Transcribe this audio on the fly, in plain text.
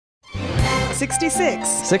66.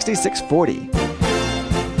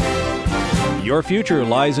 6640. Your future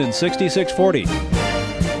lies in 6640.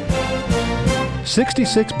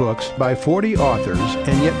 66 books by 40 authors,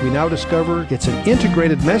 and yet we now discover it's an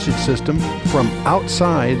integrated message system from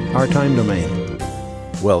outside our time domain.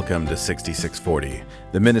 Welcome to 6640,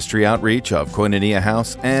 the ministry outreach of Koinonia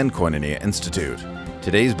House and Koinonia Institute.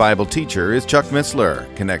 Today's Bible teacher is Chuck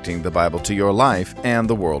Missler, connecting the Bible to your life and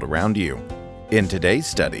the world around you. In today's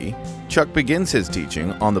study, Chuck begins his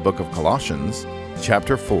teaching on the book of Colossians,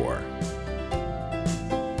 chapter 4.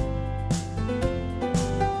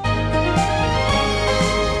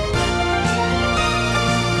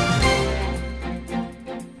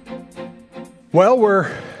 Well,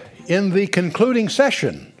 we're in the concluding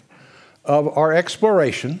session of our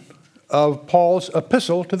exploration of Paul's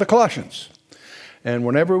epistle to the Colossians. And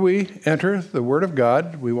whenever we enter the Word of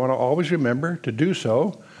God, we want to always remember to do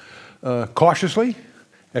so cautiously,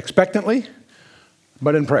 expectantly,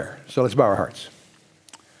 but in prayer. So let's bow our hearts.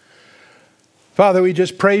 Father, we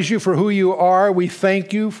just praise you for who you are. We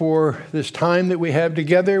thank you for this time that we have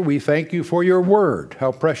together. We thank you for your Word,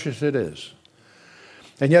 how precious it is.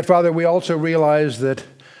 And yet, Father, we also realize that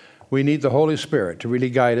we need the Holy Spirit to really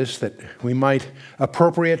guide us, that we might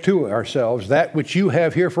appropriate to ourselves that which you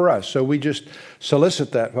have here for us. So we just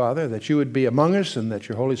solicit that, Father, that you would be among us and that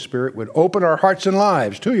your Holy Spirit would open our hearts and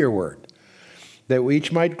lives to your word, that we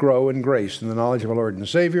each might grow in grace in the knowledge of our Lord and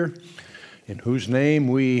Savior, in whose name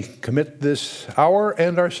we commit this hour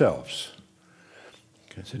and ourselves.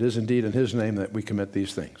 Because it is indeed in his name that we commit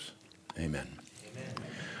these things. Amen.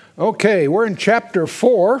 Okay, we're in chapter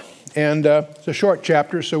 4, and it's a short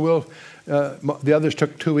chapter, so the others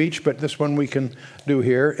took 2 each, but this one we can do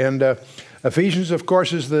here. And Ephesians, of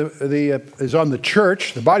course, is on the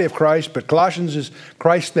church, the body of Christ, but Colossians is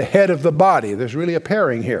Christ, the head of the body. There's really a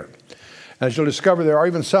pairing here. As you'll discover, there are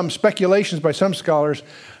even some speculations by some scholars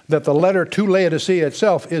that the letter to Laodicea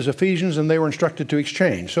itself is Ephesians, and they were instructed to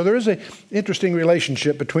exchange. So there is an interesting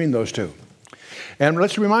relationship between those two. And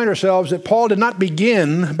let's remind ourselves that Paul did not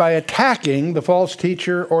begin by attacking the false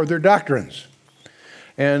teacher or their doctrines.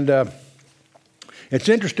 And it's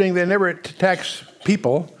interesting, they never attacks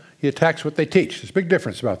people, he attacks what they teach. There's a big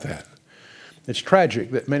difference about that. It's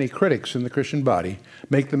tragic that many critics in the Christian body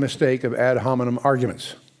make the mistake of ad hominem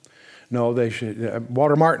arguments. No, they should.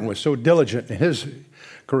 Walter Martin was so diligent in his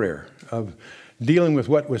career of dealing with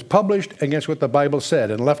what was published against what the Bible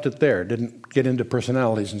said and left it there, didn't get into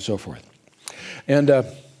personalities and so forth.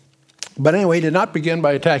 But anyway, he did not begin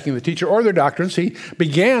by attacking the teacher or their doctrines. He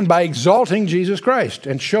began by exalting Jesus Christ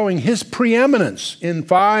and showing his preeminence in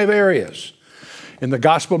 5 areas. In the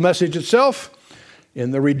gospel message itself,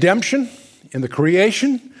 in the redemption, in the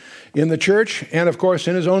creation, in the church, and of course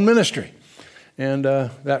in his own ministry. And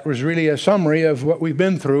that was really a summary of what we've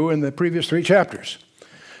been through in the previous 3 chapters.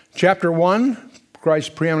 Chapter 1, Christ's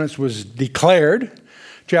preeminence was declared.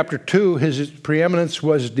 Chapter 2, his preeminence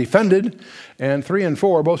was defended. And 3 and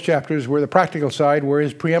 4, both chapters, were the practical side where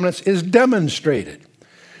his preeminence is demonstrated.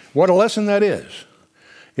 What a lesson that is.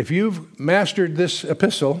 If you've mastered this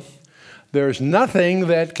epistle, there's nothing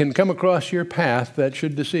that can come across your path that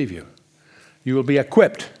should deceive you. You will be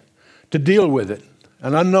equipped to deal with it,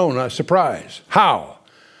 an unknown, a surprise. How?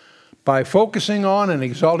 By focusing on and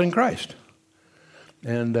exalting Christ.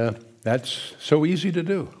 And that's so easy to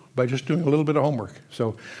do by just doing a little bit of homework.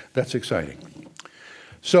 So that's exciting.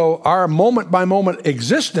 So our moment-by-moment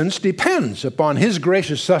existence depends upon his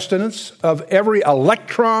gracious sustenance of every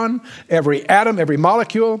electron, every atom, every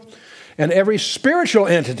molecule, and every spiritual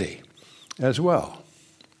entity as well.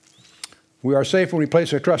 We are safe when we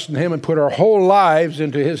place our trust in him and put our whole lives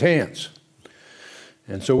into his hands.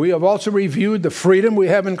 And so we have also reviewed the freedom we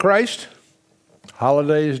have in Christ,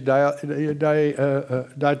 holidays, dietetic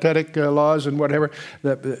laws and whatever,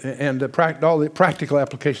 and all the practical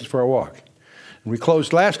applications for our walk. We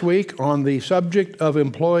closed last week on the subject of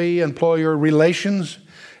employee-employer relations,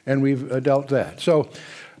 and we've dealt that. So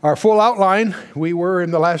our full outline, we were in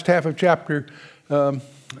the last half of chapter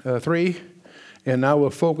 3, and now we'll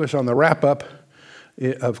focus on the wrap-up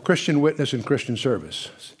of Christian witness and Christian service.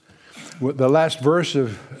 The last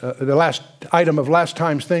item of last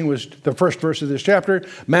time's thing was the first verse of this chapter.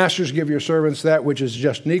 Masters, give your servants that which is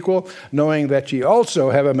just and equal, knowing that ye also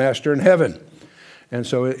have a master in heaven. And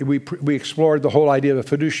so we explored the whole idea of a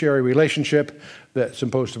fiduciary relationship that's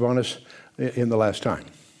imposed upon us in the last time.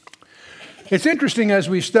 It's interesting as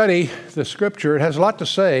we study the scripture, it has a lot to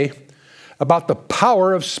say about the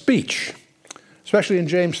power of speech, especially in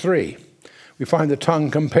James 3. We find the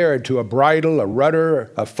tongue compared to a bridle, a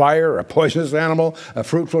rudder, a fire, a poisonous animal, a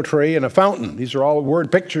fruitful tree, and a fountain. These are all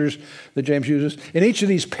word pictures that James uses. In each of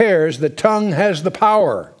these pairs, the tongue has the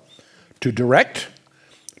power to direct,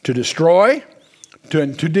 to destroy, to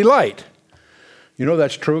delight. You know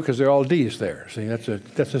that's true because they're all D's there. See, that's a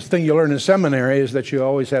thing you learn in seminary, is that you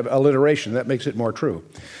always have alliteration. That makes it more true.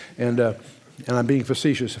 And I'm being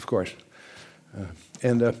facetious, of course.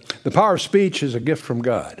 The power of speech is a gift from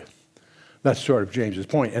God. That's sort of James's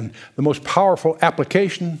point. And the most powerful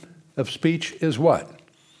application of speech is what?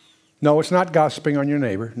 No, it's not gossiping on your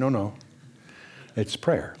neighbor. No. It's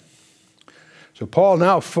prayer. So Paul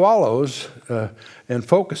now follows and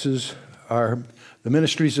focuses the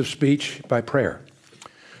ministries of speech by prayer.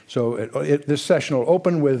 So this session will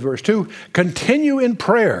open with verse 2. Continue in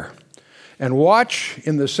prayer and watch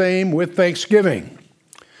in the same with thanksgiving.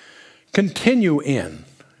 Continue in,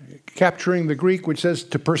 capturing the Greek which says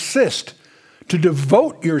to persist, to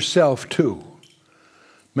devote yourself to.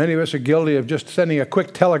 Many of us are guilty of just sending a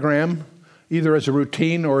quick telegram, either as a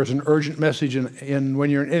routine or as an urgent message when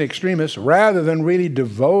you're in extremis, rather than really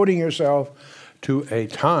devoting yourself to a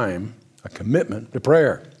time, a commitment to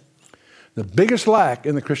prayer. The biggest lack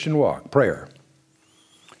in the Christian walk, prayer.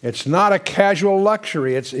 It's not a casual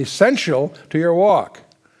luxury. It's essential to your walk.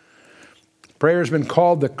 Prayer has been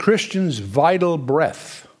called the Christian's vital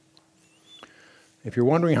breath. If you're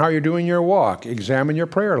wondering how you're doing your walk, examine your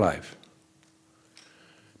prayer life.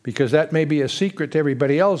 Because that may be a secret to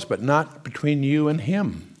everybody else, but not between you and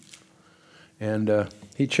Him. And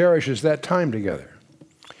He cherishes that time together.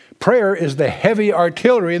 Prayer is the heavy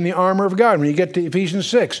artillery in the armor of God. When you get to Ephesians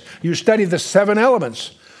 6, you study the 7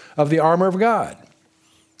 elements of the armor of God.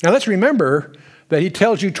 Now let's remember that He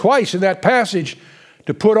tells you twice in that passage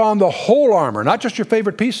to put on the whole armor, not just your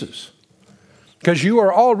favorite pieces, because you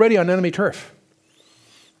are already on enemy turf.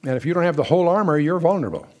 And if you don't have the whole armor, you're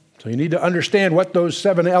vulnerable. So you need to understand what those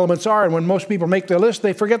 7 elements are. And when most people make their list,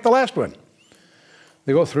 they forget the last one.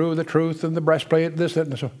 They go through the truth and the breastplate, this, that,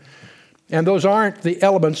 and so. And those aren't the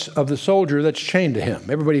elements of the soldier that's chained to him.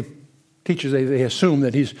 Everybody teaches, they assume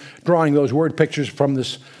that he's drawing those word pictures from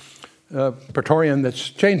this Praetorian that's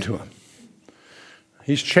chained to him.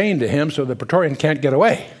 He's chained to him so the Praetorian can't get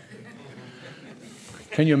away.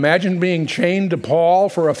 Can you imagine being chained to Paul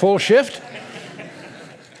for a full shift?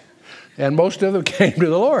 And most of them came to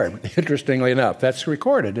the Lord, interestingly enough. That's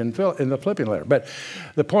recorded in the Philippian letter. But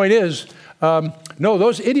the point is, no,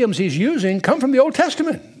 those idioms he's using come from the Old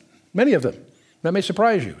Testament, many of them. That may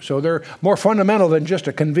surprise you. So they're more fundamental than just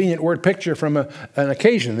a convenient word picture from an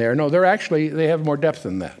occasion there. No, they have more depth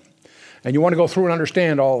than that. And you want to go through and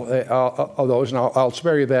understand all of those, and I'll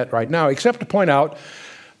spare you that right now, except to point out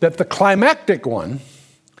that the climactic one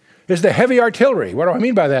is the heavy artillery. What do I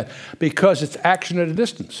mean by that? Because it's action at a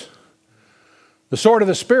distance. The sword of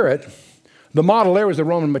the Spirit, the model there was the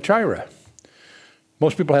Roman Machaira.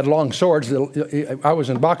 Most people had long swords. I was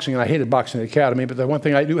in boxing, and I hated boxing at the academy, but the one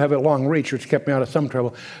thing I do have a long reach, which kept me out of some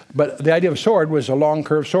trouble. But the idea of sword was a long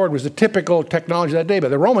curved sword was the typical technology of that day. But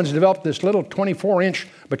the Romans developed this little 24-inch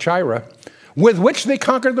Machaira with which they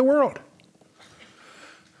conquered the world.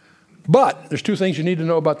 But there's 2 things you need to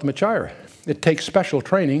know about the Machaira. It takes special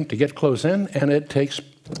training to get close in, and it takes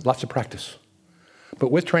lots of practice. But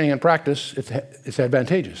with training and practice, it's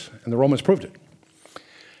advantageous, and the Romans proved it.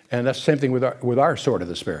 And that's the same thing with our sword of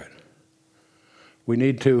the Spirit. We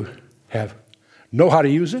need to know how to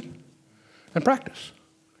use it and practice.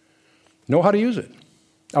 Know how to use it.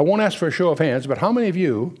 I won't ask for a show of hands, but how many of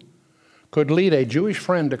you could lead a Jewish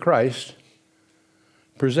friend to Christ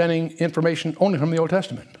presenting information only from the Old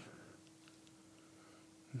Testament?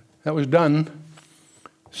 That was done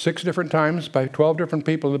 6 different times by 12 different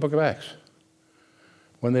people in the book of Acts.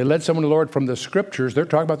 When they led someone to the Lord from the Scriptures, they're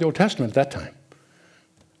talking about the Old Testament at that time.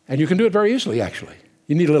 And you can do it very easily, actually.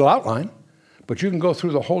 You need a little outline, but you can go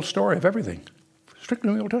through the whole story of everything,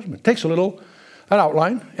 strictly in the Old Testament. It takes an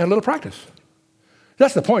outline and a little practice.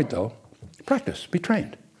 That's the point, though. Practice, be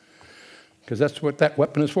trained, because that's what that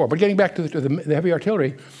weapon is for. But getting back to the heavy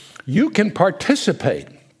artillery, you can participate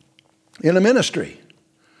in a ministry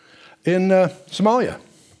in Somalia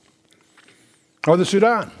or the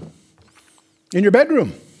Sudan. In your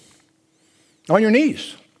bedroom, on your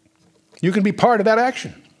knees. You can be part of that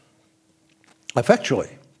action, effectually.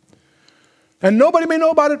 And nobody may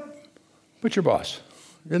know about it but your boss.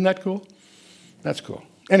 Isn't that cool? That's cool.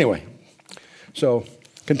 Anyway, so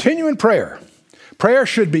continue in prayer. Prayer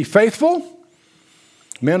should be faithful.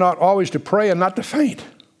 Men ought always to pray and not to faint.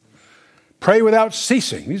 Pray without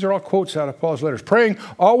ceasing. These are all quotes out of Paul's letters. Praying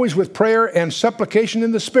always with prayer and supplication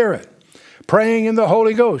in the Spirit. Praying in the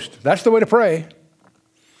Holy Ghost. That's the way to pray.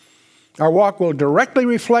 Our walk will directly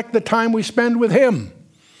reflect the time we spend with Him.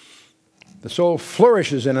 The soul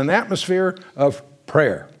flourishes in an atmosphere of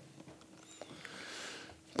prayer.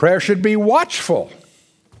 Prayer should be watchful.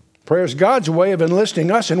 Prayer is God's way of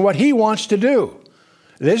enlisting us in what He wants to do.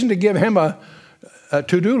 It isn't to give Him a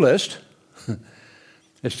to-do list.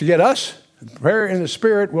 It's to get us. Prayer in the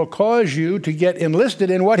Spirit will cause you to get enlisted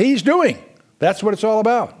in what He's doing. That's what it's all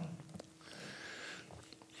about.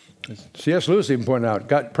 C.S. Lewis even pointed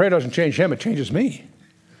out, prayer doesn't change Him, it changes me.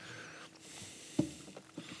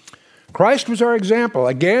 Christ was our example.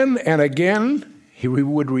 Again and again, He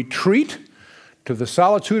would retreat to the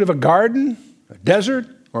solitude of a garden, a desert,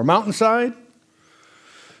 or mountainside.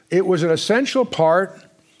 It was an essential part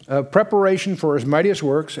of preparation for His mightiest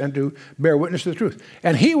works and to bear witness to the truth.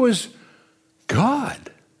 And He was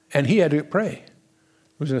God, and He had to pray.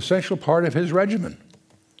 It was an essential part of His regimen.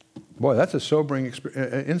 Boy, that's a sobering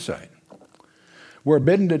insight. We're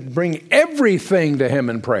bidden to bring everything to Him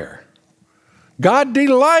in prayer. God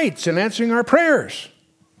delights in answering our prayers.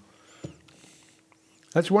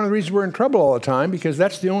 That's one of the reasons we're in trouble all the time, because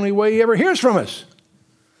that's the only way He ever hears from us.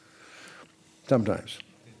 Sometimes.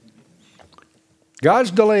 God's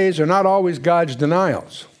delays are not always God's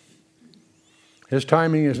denials. His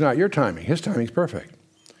timing is not your timing. His timing is perfect.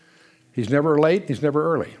 He's never late. He's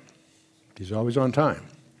never early. He's always on time.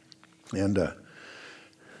 And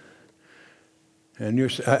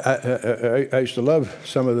I used to love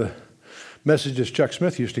some of the messages Chuck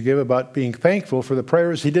Smith used to give about being thankful for the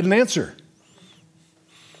prayers He didn't answer.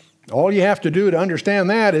 All you have to do to understand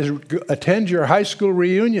that is attend your high school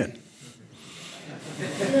reunion.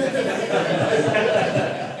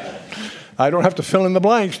 I don't have to fill in the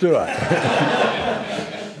blanks, do I?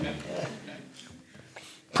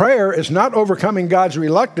 Prayer is not overcoming God's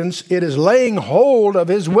reluctance. It is laying hold of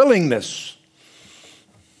His willingness.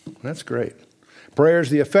 That's great. Prayer is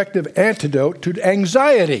the effective antidote to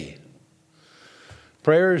anxiety.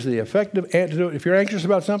 Prayer is the effective antidote. If you're anxious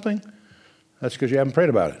about something, that's because you haven't prayed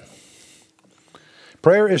about it.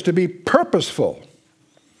 Prayer is to be purposeful.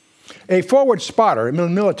 A forward spotter,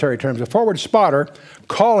 in military terms, a forward spotter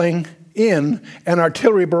calling in an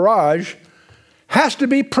artillery barrage has to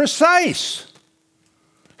be precise.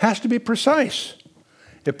 Has to be precise.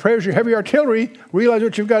 If prayer's your heavy artillery, realize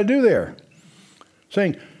what you've got to do there.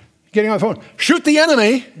 Saying, getting on the phone, shoot the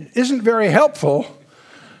enemy, isn't very helpful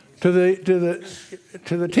to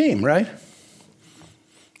the team, right?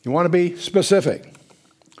 You want to be specific.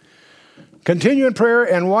 Continue in prayer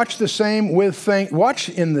and watch the same with watch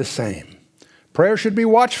in the same. Prayer should be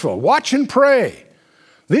watchful. Watch and pray.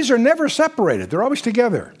 These are never separated. They're always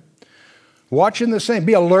together. Watch in the same.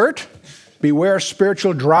 Be alert. Beware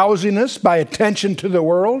spiritual drowsiness by attention to the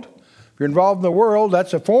world. If you're involved in the world,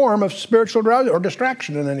 that's a form of spiritual drowsiness or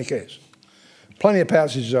distraction in any case. Plenty of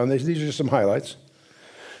passages on this. These are just some highlights.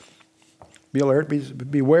 Be alert.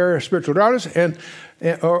 Beware spiritual drowsiness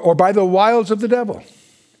or by the wiles of the devil.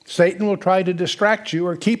 Satan will try to distract you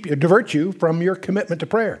or divert you from your commitment to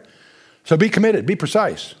prayer. So be committed. Be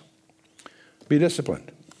precise. Be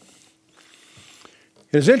disciplined.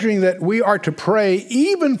 It is interesting that we are to pray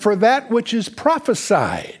even for that which is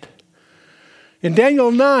prophesied. In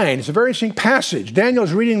Daniel 9, it's a very interesting passage. Daniel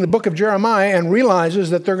is reading the book of Jeremiah and realizes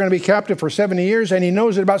that they're going to be captive for 70 years, and he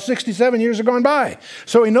knows that about 67 years have gone by.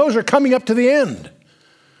 So he knows they're coming up to the end.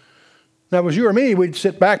 Now, if it was you or me, we'd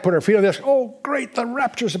sit back, put our feet on this, oh, great, the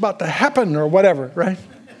rapture's about to happen, or whatever, right?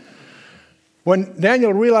 When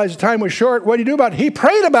Daniel realized the time was short, what did he do about it? He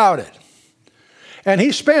prayed about it. And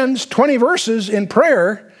he spends 20 verses in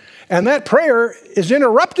prayer, and that prayer is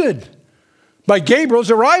interrupted by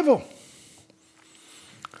Gabriel's arrival.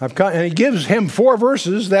 And he gives him 4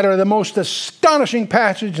 verses that are the most astonishing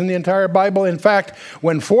passage in the entire Bible. In fact,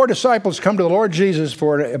 when 4 disciples come to the Lord Jesus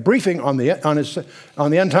for a briefing on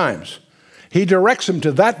the end times, he directs them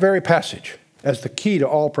to that very passage as the key to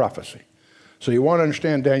all prophecy. So you want to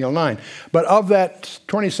understand Daniel 9. But of that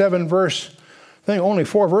 27 verse thing, only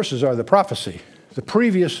 4 verses are the prophecy. The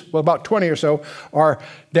previous, about 20 or so, are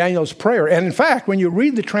Daniel's prayer. And in fact, when you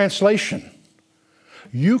read the translation,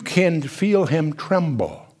 you can feel him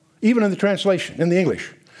tremble. Even in the translation, in the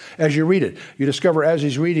English. As you read it, you discover as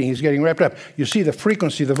he's reading, he's getting wrapped up. You see the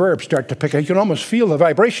frequency of the verbs start to pick up. You can almost feel the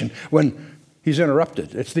vibration when he's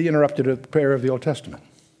interrupted. It's the interrupted prayer of the Old Testament.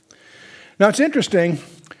 Now, it's interesting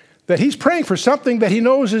that he's praying for something that he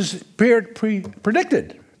knows is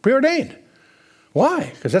predicted, preordained.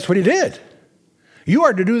 Why? Because that's what he did. You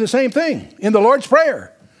are to do the same thing in the Lord's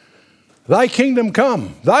Prayer. Thy kingdom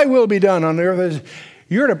come, thy will be done on the earth.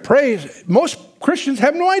 You're to pray. Most Christians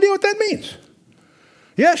have no idea what that means.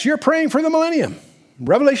 Yes, you're praying for the millennium.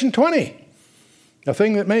 Revelation 20. a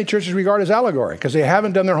thing that many churches regard as allegory because they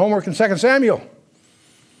haven't done their homework in 2 Samuel.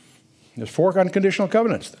 There's 4 unconditional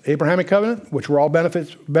covenants. The Abrahamic covenant, which we're all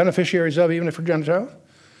beneficiaries of, even if we're Gentiles.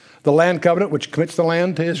 The land covenant, which commits the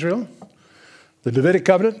land to Israel. The Davidic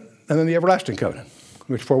covenant, and then the everlasting covenant,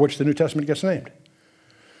 for which the New Testament gets named.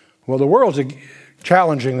 Well, the world's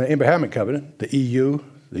challenging the Abrahamic covenant, the EU,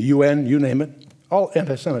 the UN, you name it, all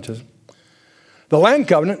anti-Semitism. The land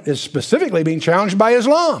covenant is specifically being challenged by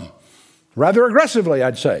Islam, rather aggressively,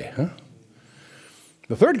 I'd say.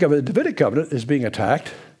 The third covenant, the Davidic covenant, is being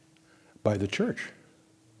attacked by the church.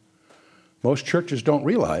 Most churches don't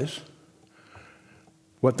realize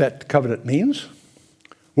what that covenant means.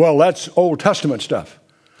 Well, that's Old Testament stuff.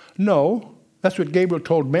 No, that's what Gabriel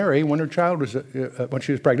told Mary when her child was, when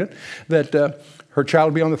she was pregnant, that her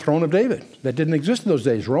child would be on the throne of David. That didn't exist in those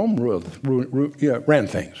days. Rome ran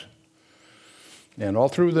things. And all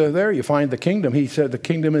through there you find the kingdom. He said the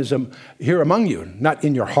kingdom is here among you, not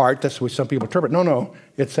in your heart. That's what some people interpret. No,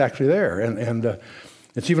 it's actually there. And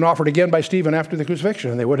it's even offered again by Stephen after the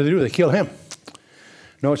crucifixion. And what do? They kill him.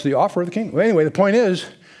 No, it's the offer of the kingdom. Well, anyway, the point is,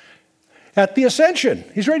 at the ascension,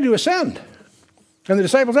 he's ready to ascend. And the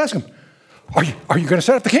disciples ask him, are you going to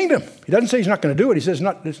set up the kingdom? He doesn't say he's not going to do it. He says,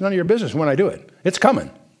 it's none of your business when I do it. It's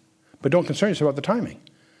coming. But don't concern yourself about the timing.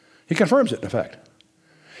 He confirms it, in effect.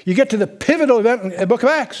 You get to the pivotal event in the book of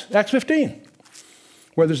Acts, Acts 15,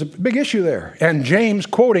 where there's a big issue there. And James,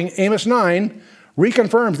 quoting Amos 9,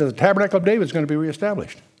 reconfirms that the tabernacle of David is going to be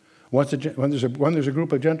reestablished. When there's a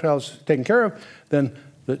group of Gentiles taken care of, then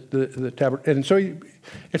the tabernacle, and so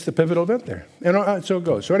it's the pivotal event there. And so it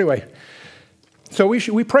goes. So anyway, so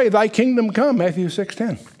we pray, thy kingdom come, Matthew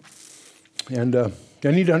 6:10. And I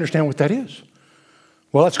need to understand what that is.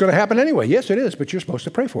 Well, that's going to happen anyway. Yes, it is, but you're supposed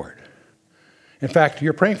to pray for it. In fact,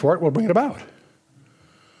 you're praying for it will bring it about.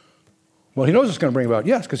 Well, he knows it's going to bring it about.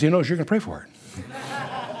 Yes, because he knows you're going to pray for it.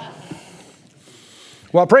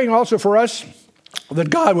 While praying also for us that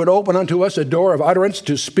God would open unto us a door of utterance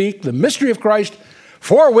to speak the mystery of Christ,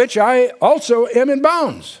 for which I also am in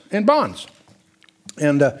bonds. And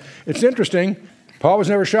it's interesting, Paul was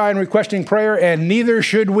never shy in requesting prayer, and neither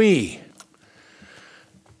should we.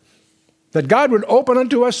 That God would open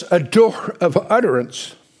unto us a door of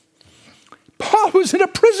utterance. Paul was in a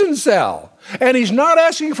prison cell, and he's not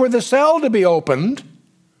asking for the cell to be opened.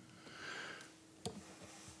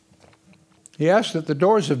 He asked that the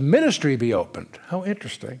doors of ministry be opened. How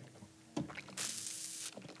interesting.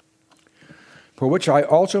 For which I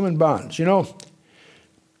also am in bonds. You know,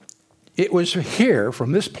 it was here,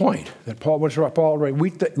 from this point,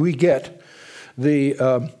 that we get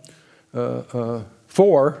the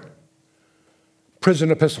 4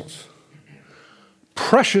 prison epistles.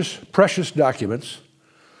 Precious, precious documents,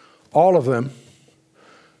 all of them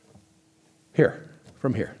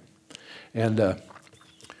from here. And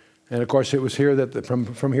of course, it was here that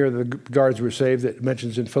from here the guards were saved. That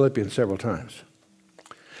mentions in Philippians several times.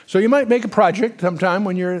 So you might make a project sometime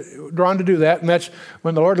when you're drawn to do that, and that's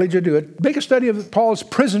when the Lord leads you to do it. Make a study of Paul's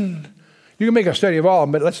prison. You can make a study of all of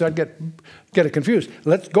them, but let's not get it confused.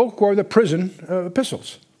 Let's go for the prison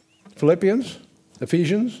epistles. Philippians,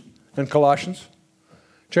 Ephesians, and Colossians.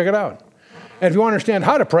 Check it out. And if you want to understand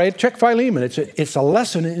how to pray, check Philemon. It's a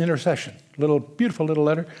lesson in intercession. Beautiful little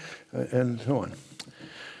letter, and so on.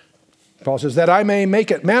 Paul says, that I may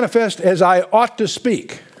make it manifest as I ought to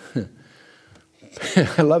speak.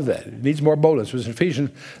 I love that. It needs more boldness. It was in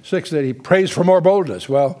Ephesians 6 that he prays for more boldness.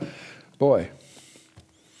 Well, boy.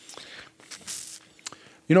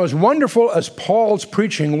 You know, as wonderful as Paul's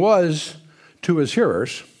preaching was to his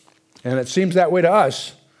hearers, and it seems that way to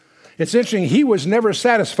us, it's interesting, he was never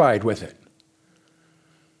satisfied with it.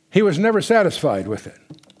 He was never satisfied with it.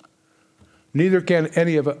 Neither can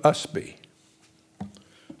any of us be.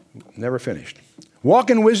 Never finished. Walk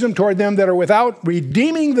in wisdom toward them that are without,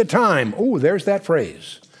 redeeming the time. Oh, there's that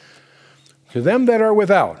phrase. To them that are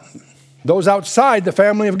without, those outside the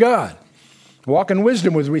family of God. Walk in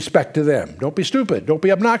wisdom with respect to them. Don't be stupid. Don't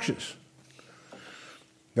be obnoxious.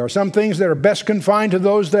 There are some things that are best confined to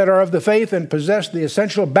those that are of the faith and possess the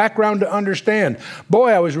essential background to understand.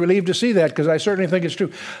 Boy, I was relieved to see that because I certainly think it's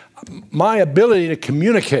true. My ability to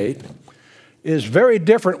communicate is very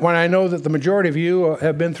different when I know that the majority of you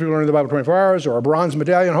have been through Learning the Bible 24 Hours or are bronze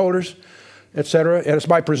medallion holders, etc. And it's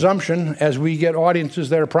my presumption as we get audiences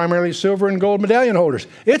that are primarily silver and gold medallion holders.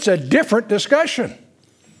 It's a different discussion.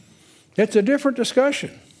 It's a different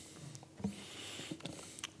discussion.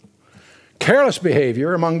 Careless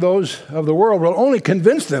behavior among those of the world will only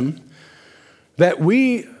convince them that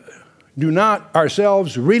we do not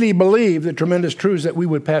ourselves really believe the tremendous truths that we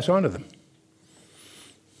would pass on to them.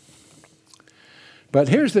 But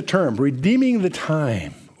here's the term, redeeming the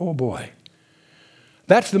time. Oh boy.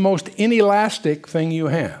 That's the most inelastic thing you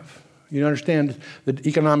have. You understand the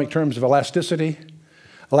economic terms of elasticity?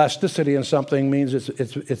 Elasticity in something means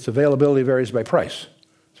its availability varies by price.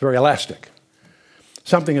 It's very elastic.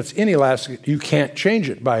 Something that's inelastic, you can't change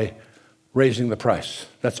it by raising the price.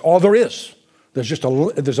 That's all there is. There's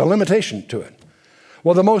a limitation to it.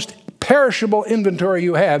 Well, the most perishable inventory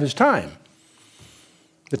you have is time.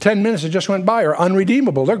 The 10 minutes that just went by are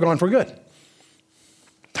unredeemable. They're gone for good.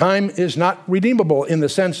 Time is not redeemable in the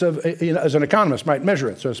sense of, as an economist might measure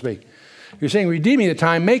it, so to speak. You're saying redeeming the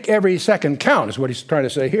time, make every second count, is what he's trying to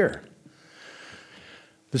say here.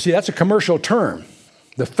 You see, that's a commercial term.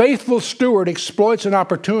 The faithful steward exploits an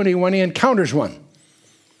opportunity when he encounters one.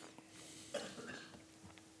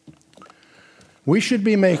 We should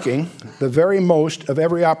be making the very most of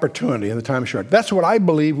every opportunity in the time short. That's what I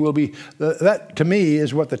believe will be, that to me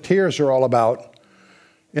is what the tears are all about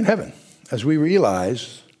in heaven, as we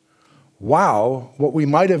realize, wow, what we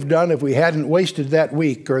might have done if we hadn't wasted that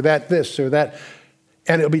week or that this or that.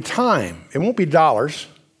 And it'll be time. It won't be dollars.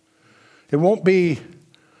 It won't be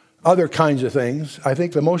other kinds of things. I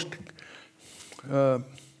think the most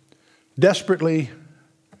desperately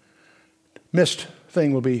missed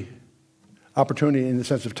thing will be opportunity in the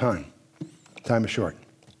sense of time. Time is short.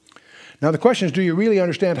 Now the question is, do you really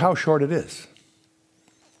understand how short it is?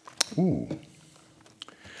 Ooh.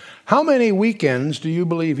 How many weekends do you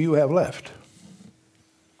believe you have left?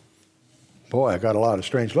 Boy, I got a lot of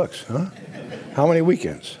strange looks, huh? How many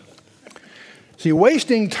weekends? See,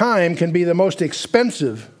 wasting time can be the most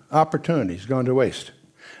expensive opportunities gone to waste.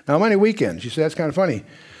 Now, how many weekends? You say, that's kind of funny.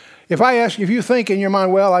 If I ask, if you think in your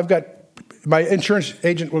mind, well, I've got, my insurance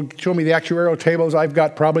agent will show me the actuarial tables, I've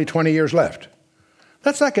got probably 20 years left.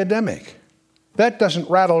 That's academic. That doesn't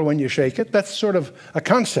rattle when you shake it. That's sort of a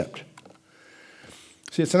concept.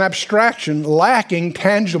 See, it's an abstraction lacking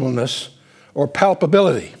tangibleness or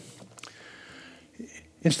palpability.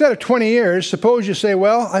 Instead of 20 years, suppose you say,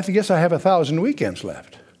 well, I guess I have 1,000 weekends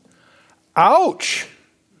left. Ouch!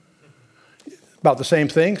 About the same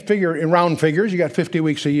thing. Figure in round figures, you got 50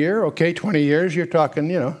 weeks a year. Okay, 20 years, you're talking,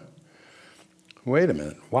 wait a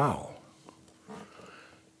minute. Wow.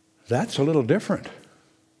 That's a little different.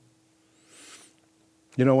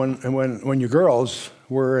 When you girls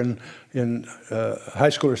were in high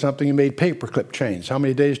school or something, you made paperclip chains. How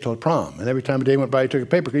many days till prom? And every time a day went by, you took a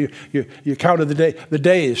paper. You counted the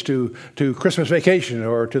days to Christmas vacation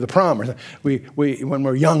or to the prom. Or when we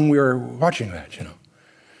were young, we were watching that.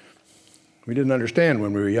 We didn't understand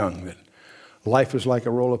when we were young that life is like a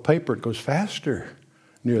roll of paper. It goes faster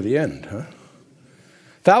near the end.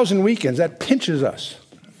 1,000 weekends, that pinches us.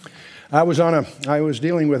 I was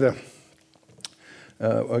dealing with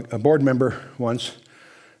a board member once,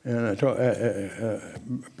 and I told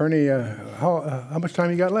Bernie, how much time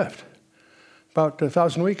you got left? About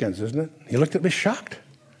 1,000 weekends, isn't it? He looked at me shocked.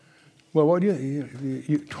 Well, what do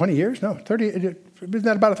you 20 years? No, 30. Isn't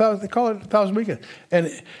that about 1,000? They call it 1,000 weekends.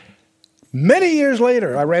 And many years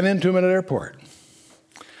later, I ran into him at an airport,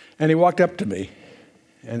 and he walked up to me,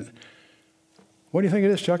 and what do you think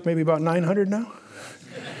it is, Chuck? Maybe about 900 now?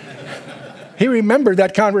 He remembered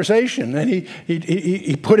that conversation, and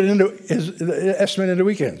he put it into his estimate into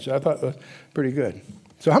weekends. I thought it was pretty good.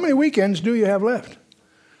 So how many weekends do you have left?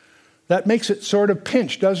 That makes it sort of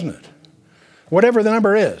pinch, doesn't it? Whatever the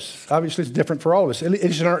number is. Obviously, it's different for all of us, at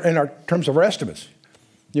least in our terms of our estimates.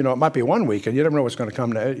 It might be 1 week, and you never know what's going to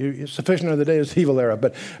come. Sufficient of the day is evil thereof.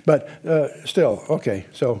 But still, okay.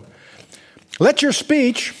 So let your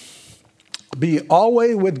speech be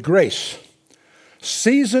always with grace,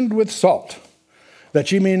 seasoned with salt,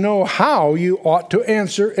 that ye may know how you ought to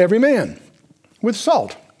answer every man with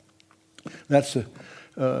salt. That's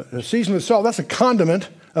a seasoned with salt. That's a condiment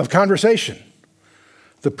of conversation.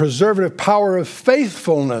 The preservative power of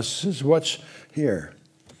faithfulness is what's here.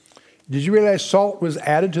 Did you realize salt was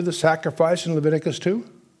added to the sacrifice in Leviticus 2?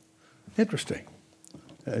 Interesting.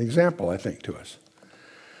 An example, I think, to us.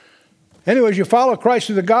 Anyways, you follow Christ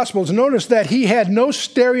through the Gospels, notice that he had no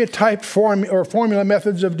stereotyped formula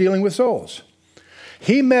methods of dealing with souls.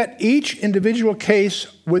 He met each individual case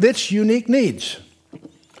with its unique needs.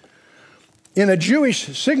 In a Jewish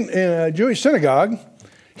synagogue,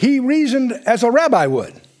 he reasoned as a rabbi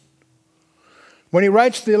would. When he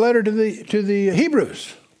writes the letter to the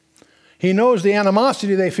Hebrews, he knows the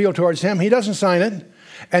animosity they feel towards him. He doesn't sign it.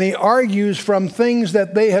 And he argues from things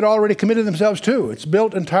that they had already committed themselves to. It's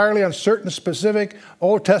built entirely on certain specific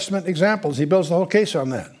Old Testament examples. He builds the whole case on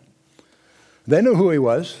that. They knew who he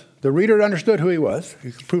was. The reader understood who he was.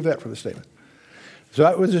 You can prove that from the statement. So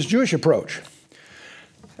that was his Jewish approach.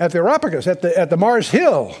 at the Areopagus, at the Mars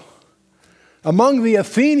Hill, among the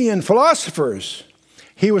Athenian philosophers.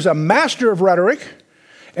 He was a master of rhetoric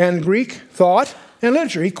and Greek thought and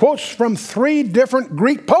literature. He quotes from 3 different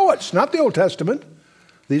Greek poets, not the Old Testament.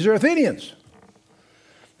 These are Athenians.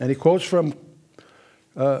 And he quotes from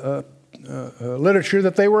literature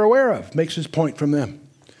that they were aware of, makes his point from them.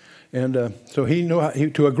 And so he knew,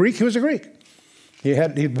 to a Greek, he was a Greek. He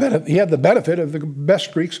had the benefit of the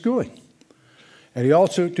best Greek schooling. And he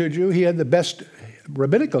also, to a Jew, he had the best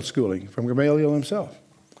rabbinical schooling from Gamaliel himself.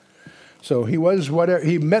 So he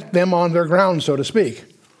met them on their ground, so to speak.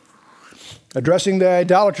 Addressing the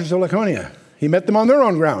idolaters of Laconia, he met them on their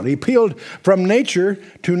own ground. He appealed from nature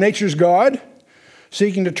to nature's God,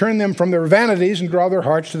 seeking to turn them from their vanities and draw their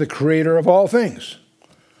hearts to the Creator of all things.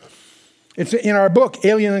 It's in our book,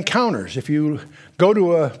 Alien Encounters. If you go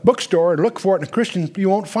to a bookstore and look for it in a Christian, you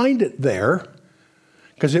won't find it there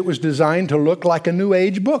because it was designed to look like a New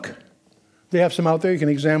Age book. They have some out there. You can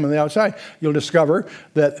examine the outside. You'll discover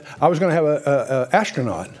that I was going to have an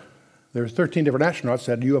astronaut. There were 13 different astronauts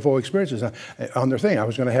that had UFO experiences on their thing. I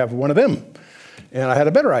was going to have one of them. And I had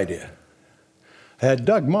a better idea. I had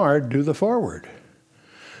Doug Marr do the foreword.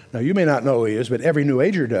 Now, you may not know who he is, but every New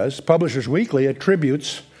Ager does. Publishers Weekly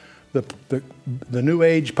attributes the New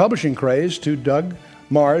Age publishing craze to Doug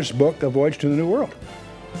Marr's book, A Voyage to the New World.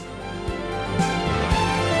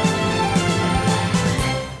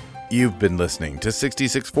 You've been listening to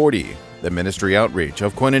 6640, the ministry outreach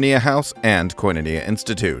of Koinonia House and Koinonia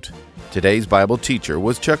Institute. Today's Bible teacher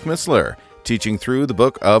was Chuck Missler, teaching through the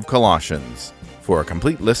book of Colossians. For a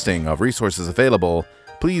complete listing of resources available,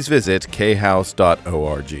 please visit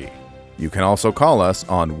khouse.org. You can also call us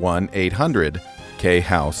on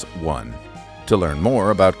 1-800-KHOUSE-1. To learn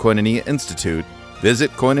more about Koinonia Institute, visit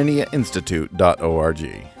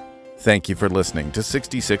koinoniainstitute.org. Thank you for listening to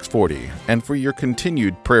 6640 and for your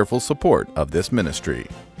continued prayerful support of this ministry.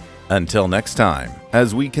 Until next time,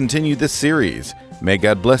 as we continue this series, may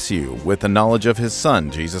God bless you with the knowledge of His Son,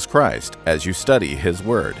 Jesus Christ, as you study His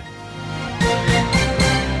Word.